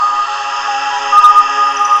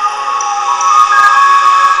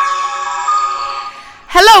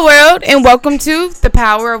Hello world, and welcome to The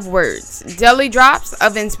Power of Words, Daily Drops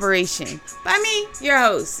of Inspiration by me, your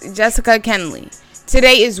host, Jessica Kenley.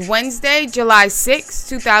 Today is Wednesday, July 6,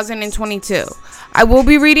 2022. I will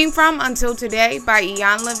be reading from Until Today by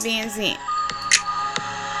Iyanla Vanzant.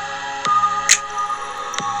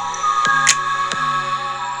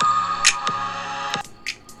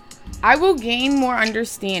 I will gain more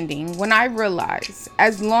understanding when I realize,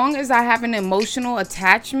 as long as I have an emotional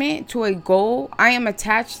attachment to a goal, I am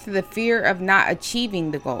attached to the fear of not achieving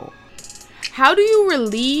the goal. How do you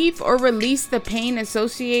relieve or release the pain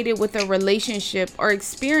associated with a relationship or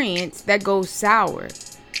experience that goes sour?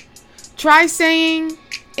 Try saying,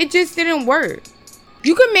 "It just didn't work."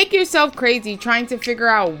 You can make yourself crazy trying to figure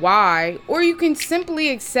out why, or you can simply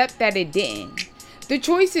accept that it didn't. The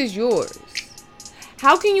choice is yours.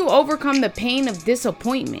 How can you overcome the pain of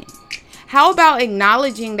disappointment? How about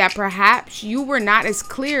acknowledging that perhaps you were not as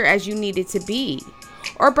clear as you needed to be?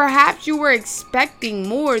 Or perhaps you were expecting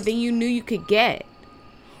more than you knew you could get?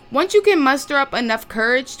 Once you can muster up enough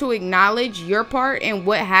courage to acknowledge your part in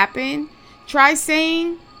what happened, try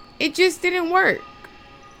saying, "It just didn't work."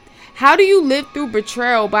 How do you live through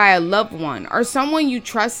betrayal by a loved one or someone you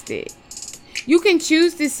trusted? You can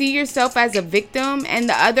choose to see yourself as a victim and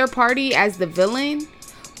the other party as the villain,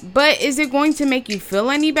 but is it going to make you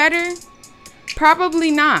feel any better?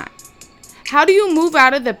 Probably not. How do you move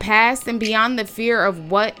out of the past and beyond the fear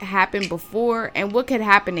of what happened before and what could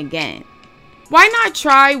happen again? Why not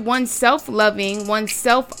try one self-loving, one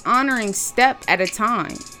self-honoring step at a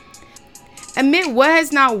time? Admit what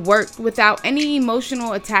has not worked without any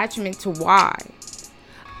emotional attachment to why.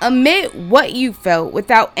 Admit what you felt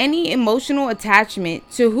without any emotional attachment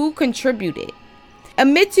to who contributed.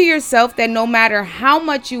 Admit to yourself that no matter how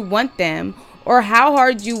much you want them or how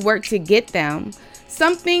hard you work to get them,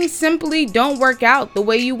 some things simply don't work out the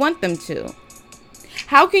way you want them to.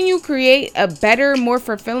 How can you create a better, more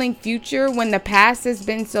fulfilling future when the past has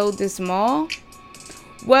been so dismal?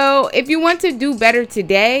 Well, if you want to do better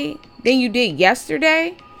today than you did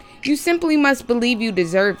yesterday, you simply must believe you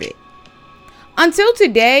deserve it. Until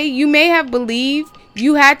today, you may have believed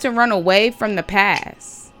you had to run away from the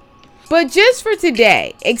past. But just for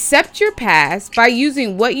today, accept your past by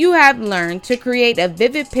using what you have learned to create a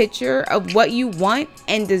vivid picture of what you want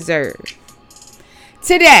and deserve.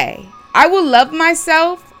 Today, I will love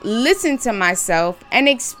myself, listen to myself, and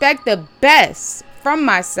expect the best from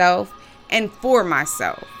myself and for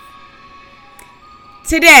myself.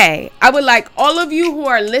 Today, I would like all of you who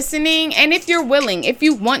are listening, and if you're willing, if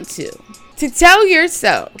you want to tell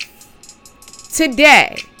yourself,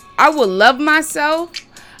 today, I will love myself,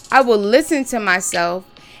 I will listen to myself,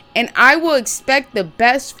 and I will expect the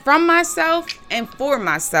best from myself and for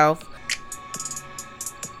myself.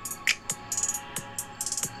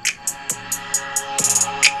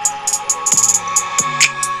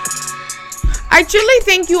 I truly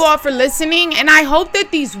thank you all for listening, and I hope that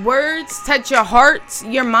these words touch your hearts,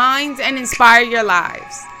 your minds, and inspire your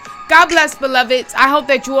lives. God bless, beloveds. I hope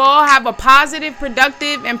that you all have a positive,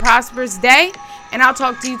 productive, and prosperous day, and I'll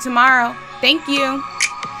talk to you tomorrow. Thank you.